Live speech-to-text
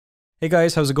Hey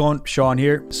guys, how's it going? Sean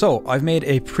here. So, I've made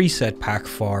a preset pack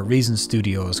for Reason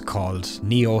Studios called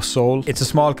Neo Soul. It's a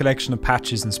small collection of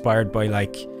patches inspired by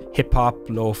like hip-hop,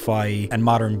 lo-fi and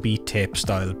modern beat tape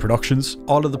style productions.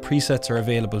 All of the presets are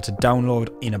available to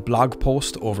download in a blog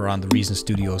post over on the Reason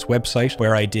Studios website,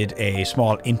 where I did a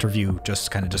small interview just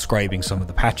kind of describing some of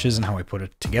the patches and how I put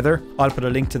it together. I'll put a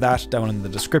link to that down in the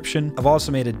description. I've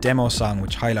also made a demo song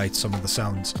which highlights some of the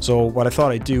sounds. So what I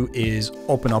thought I'd do is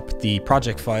open up the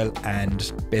project file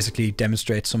and basically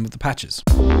demonstrate some of the patches.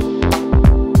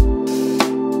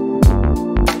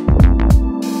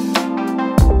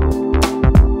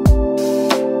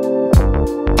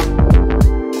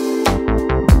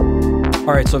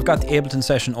 Alright, so I've got the Ableton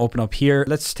session open up here.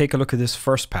 Let's take a look at this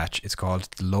first patch. It's called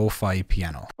the Lo-Fi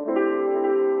Piano.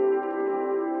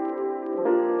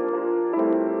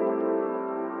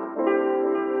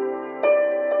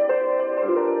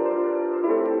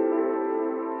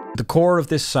 The core of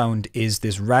this sound is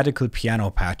this radical piano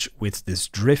patch with this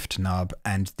drift knob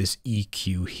and this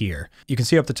EQ here. You can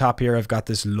see up the top here I've got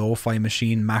this Lo-Fi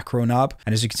Machine macro knob,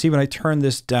 and as you can see when I turn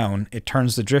this down, it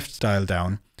turns the drift style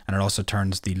down, and it also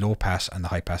turns the low pass and the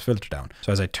high pass filter down.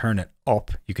 So as I turn it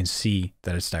up, you can see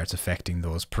that it starts affecting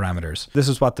those parameters. This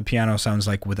is what the piano sounds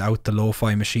like without the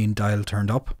Lo-Fi Machine dial turned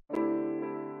up.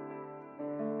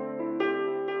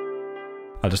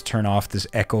 I'll just turn off this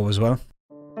echo as well.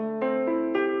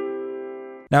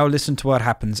 Now listen to what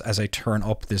happens as I turn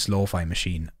up this Lo-Fi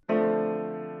Machine.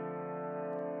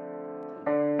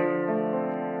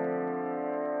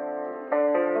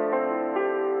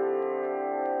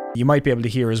 You might be able to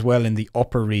hear as well in the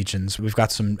upper regions, we've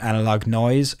got some analog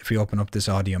noise. If we open up this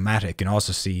Audiomatic, you can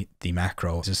also see the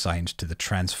macro is assigned to the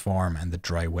transform and the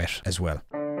dry wet as well.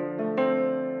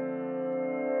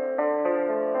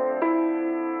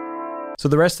 So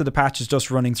the rest of the patch is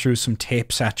just running through some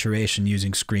tape saturation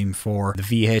using Scream 4, the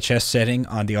VHS setting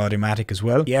on the Audiomatic as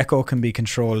well. The echo can be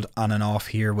controlled on and off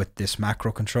here with this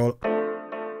macro control.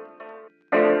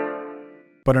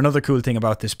 But another cool thing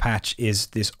about this patch is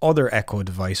this other echo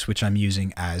device which I'm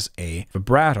using as a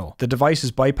vibrato. The device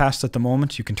is bypassed at the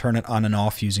moment. You can turn it on and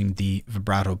off using the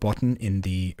vibrato button in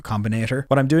the combinator.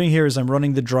 What I'm doing here is I'm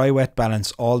running the dry wet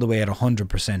balance all the way at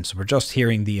 100%, so we're just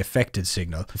hearing the affected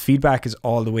signal. The feedback is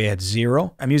all the way at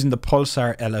 0. I'm using the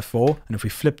Pulsar LFO, and if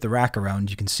we flip the rack around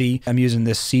you can see I'm using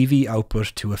this CV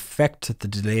output to affect the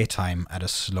delay time at a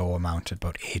slow amount at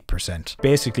about 8%.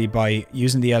 Basically by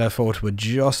using the LFO to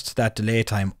adjust that delay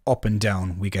time up and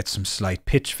down, we get some slight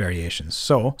pitch variations.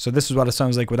 So this is what it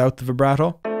sounds like without the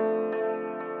vibrato,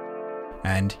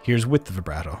 and here's with the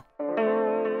vibrato.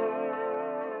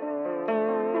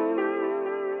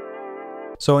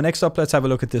 So next up, let's have a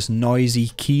look at this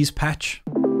noisy keys patch.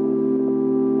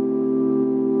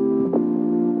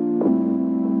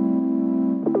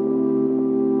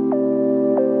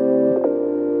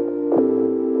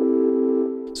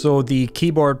 So the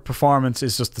keyboard performance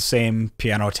is just the same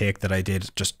piano take that I did,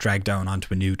 just dragged down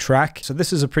onto a new track. So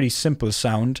this is a pretty simple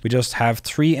sound. We just have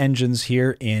 3 engines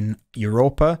here in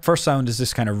Europa. First sound is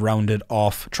this kind of rounded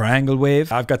off triangle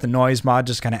wave. I've got the noise mod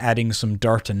just kind of adding some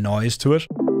dirt and noise to it.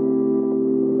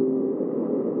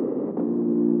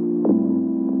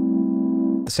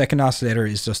 The second oscillator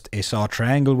is just a saw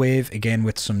triangle wave, again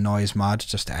with some noise mod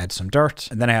just to add some dirt.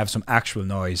 And then I have some actual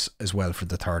noise as well for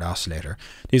the third oscillator.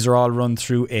 These are all run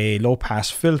through a low pass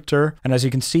filter. And as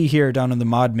you can see here down in the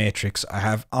mod matrix, I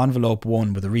have envelope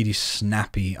 1 with a really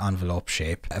snappy envelope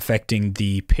shape, affecting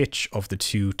the pitch of the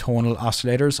 2 tonal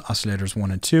oscillators, oscillators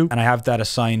 1 and 2. And I have that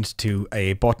assigned to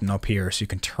a button up here so you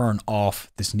can turn off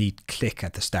this neat click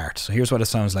at the start. So here's what it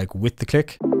sounds like with the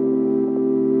click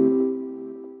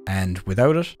and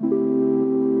without it.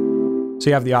 So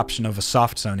you have the option of a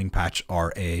soft sounding patch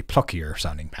or a pluckier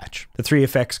sounding patch. The 3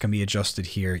 effects can be adjusted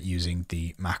here using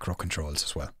the macro controls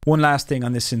as well. One last thing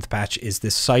on this synth patch is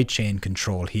this sidechain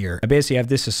control here. I basically have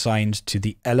this assigned to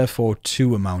the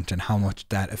LFO2 amount and how much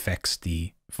that affects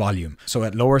the volume. So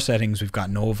at lower settings we've got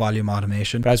no volume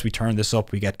automation, but as we turn this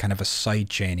up we get kind of a side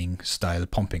chaining style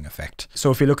pumping effect.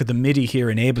 So if you look at the MIDI here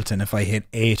in Ableton, if I hit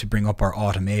A to bring up our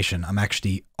automation, I'm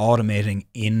actually automating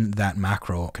in that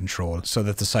macro control so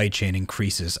that the side chain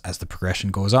increases as the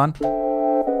progression goes on.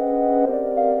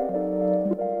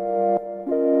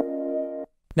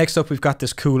 Next up we've got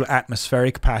this cool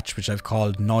atmospheric patch which I've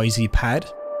called Noisy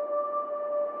Pad.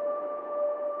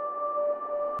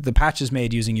 The patch is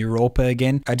made using Europa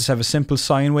again. I just have a simple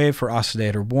sine wave for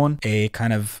oscillator 1, a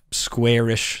kind of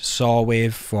squarish saw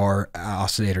wave for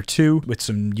oscillator 2 with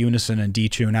some unison and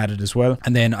detune added as well.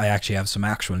 And then I actually have some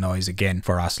actual noise again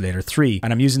for oscillator 3.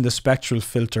 And I'm using the spectral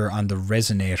filter on the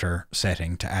resonator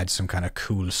setting to add some kind of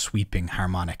cool sweeping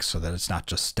harmonics so that it's not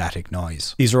just static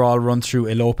noise. These are all run through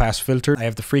a low pass filter. I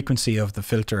have the frequency of the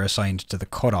filter assigned to the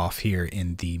cutoff here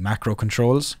in the macro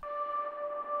controls.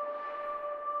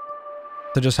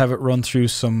 So just have it run through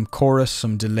some chorus,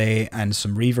 some delay, and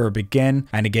some reverb again.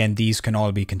 And again, these can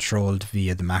all be controlled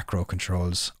via the macro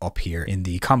controls up here in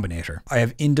the combinator. I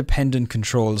have independent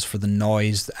controls for the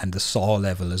noise and the saw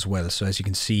level as well. So as you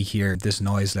can see here, this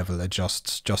noise level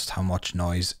adjusts just how much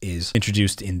noise is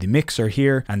introduced in the mixer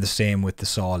here, and the same with the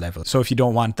saw level. So if you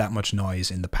don't want that much noise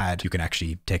in the pad, you can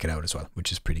actually take it out as well,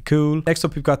 which is pretty cool. Next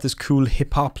up, we've got this cool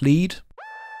hip hop lead.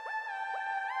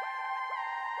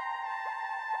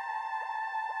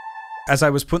 As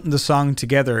I was putting the song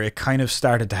together, it kind of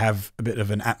started to have a bit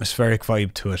of an atmospheric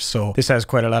vibe to it. So this has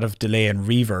quite a lot of delay and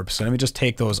reverb. So let me just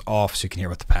take those off so you can hear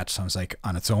what the patch sounds like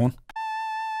on its own.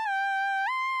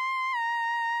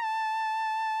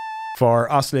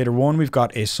 For oscillator 1, we've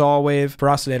got a saw wave. For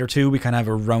oscillator 2, we kind of have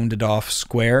a rounded off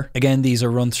square. Again, these are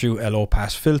run through a low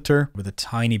pass filter with a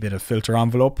tiny bit of filter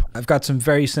envelope. I've got some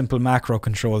very simple macro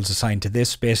controls assigned to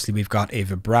this. Basically, we've got a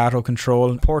vibrato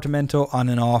control, portamento on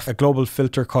and off, a global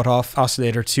filter cutoff,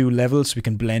 oscillator 2 level so we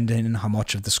can blend in how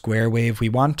much of the square wave we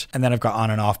want. And then I've got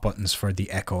on and off buttons for the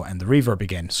echo and the reverb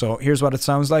again. So here's what it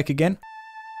sounds like again.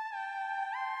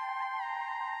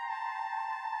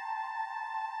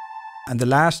 And the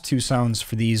last two sounds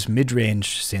for these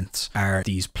mid-range synths are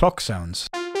these Pluck sounds.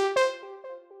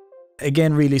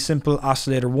 Again, really simple.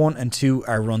 Oscillator 1 and 2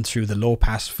 are run through the low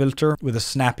pass filter with a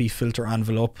snappy filter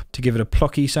envelope to give it a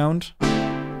plucky sound.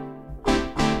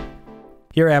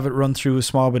 Here I have it run through a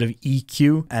small bit of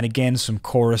EQ and again some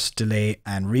chorus, delay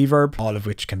and reverb, all of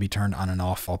which can be turned on and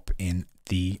off up in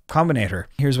the combinator.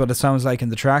 Here's what it sounds like in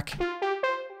the track.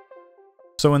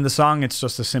 So in the song, it's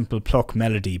just a simple Pluck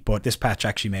melody, but this patch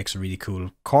actually makes a really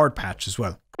cool chord patch as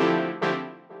well.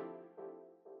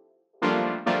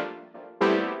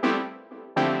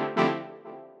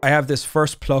 I have this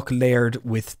first Pluck layered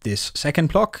with this second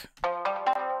Pluck.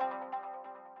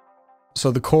 So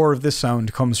the core of this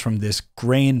sound comes from this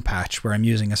grain patch where I'm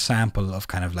using a sample of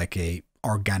kind of like a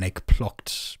organic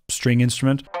plucked string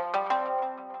instrument.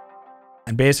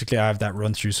 And basically I have that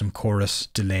run through some chorus,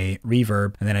 delay,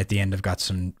 reverb, and then at the end I've got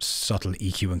some subtle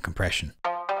EQ and compression.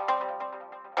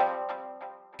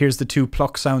 Here's the two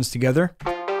Pluck sounds together.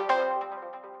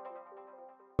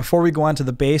 Before we go on to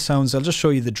the bass sounds, I'll just show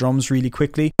you the drums really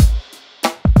quickly.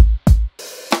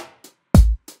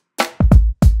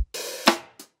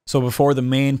 So before the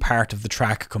main part of the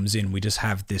track comes in, we just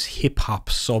have this hip hop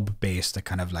sub bass that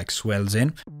kind of like swells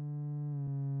in.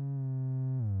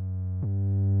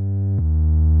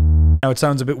 Now it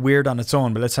sounds a bit weird on its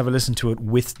own, but let's have a listen to it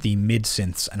with the mid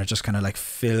synths, and it just kind of like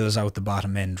fills out the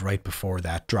bottom end right before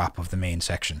that drop of the main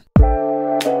section.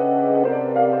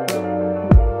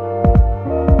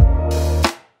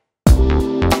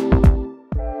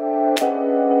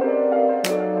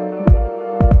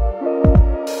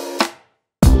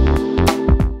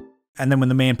 And then when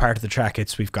the main part of the track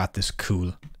hits, we've got this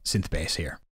cool synth bass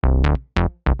here.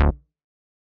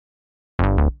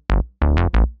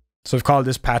 So I've called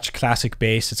this patch Classic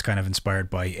Bass. It's kind of inspired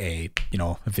by a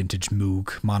vintage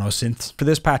Moog mono synth. For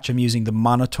this patch, I'm using the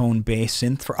monotone bass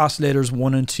synth. For oscillators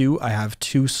 1 and 2, I have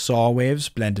two saw waves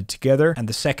blended together, and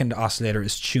the second oscillator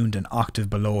is tuned an octave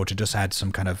below to just add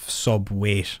some kind of sub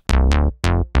weight.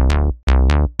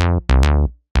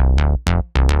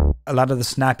 A lot of the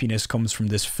snappiness comes from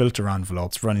this filter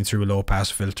envelope. It's running through a low pass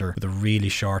filter with a really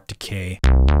short decay.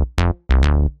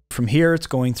 From here, it's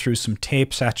going through some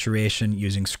tape saturation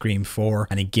using Scream 4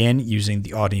 and again using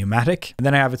the Audiomatic. And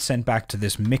then I have it sent back to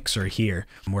this mixer here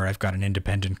where I've got an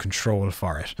independent control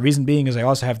for it. The reason being is I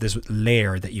also have this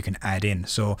layer that you can add in.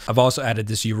 So I've also added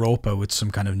this Europa with some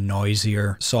kind of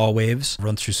noisier saw waves,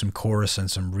 run through some chorus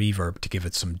and some reverb to give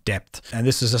it some depth. And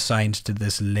this is assigned to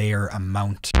this layer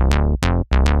amount.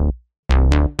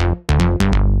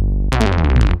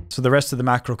 So the rest of the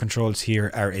macro controls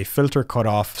here are a filter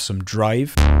cutoff, some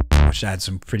drive, which adds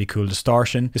some pretty cool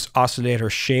distortion. This oscillator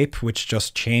shape, which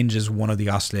just changes one of the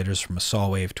oscillators from a saw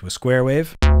wave to a square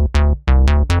wave.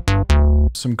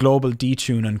 Some global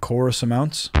detune and chorus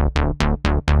amounts.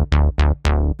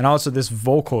 And also this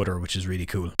vocoder, which is really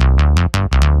cool.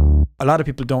 A lot of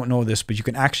people don't know this, but you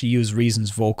can actually use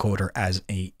Reason's vocoder as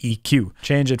a EQ.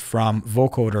 Change it from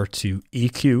vocoder to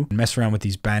EQ and mess around with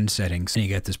these band settings and you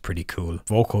get this pretty cool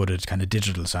vocoded kind of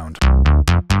digital sound.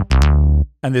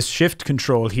 And this shift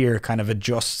control here kind of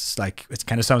adjusts, like, it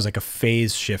kind of sounds like a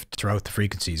phase shift throughout the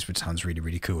frequencies, which sounds really,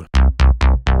 really cool.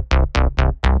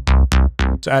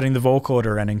 So adding the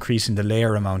vocoder and increasing the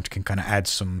layer amount can kind of add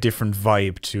some different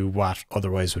vibe to what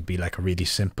otherwise would be like a really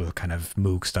simple kind of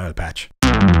Moog style patch.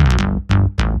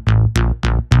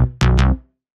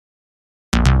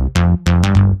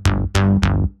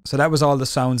 So that was all the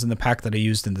sounds in the pack that I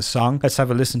used in the song. Let's have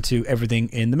a listen to everything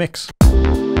in the mix.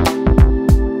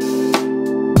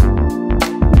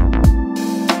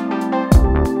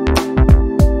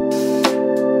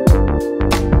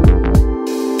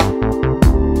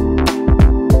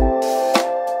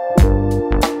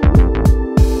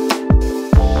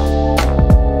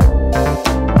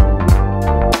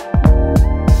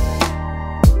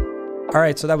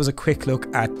 Alright, so that was a quick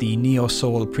look at the Neo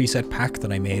Soul preset pack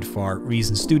that I made for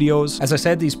Reason Studios. As I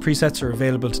said, these presets are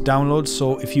available to download,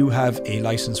 so if you have a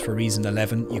license for Reason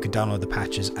 11, you can download the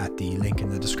patches at the link in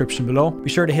the description below. Be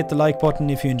sure to hit the like button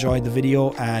if you enjoyed the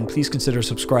video, and please consider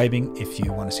subscribing if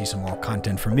you want to see some more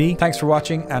content from me. Thanks for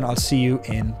watching, and I'll see you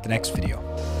in the next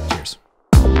video.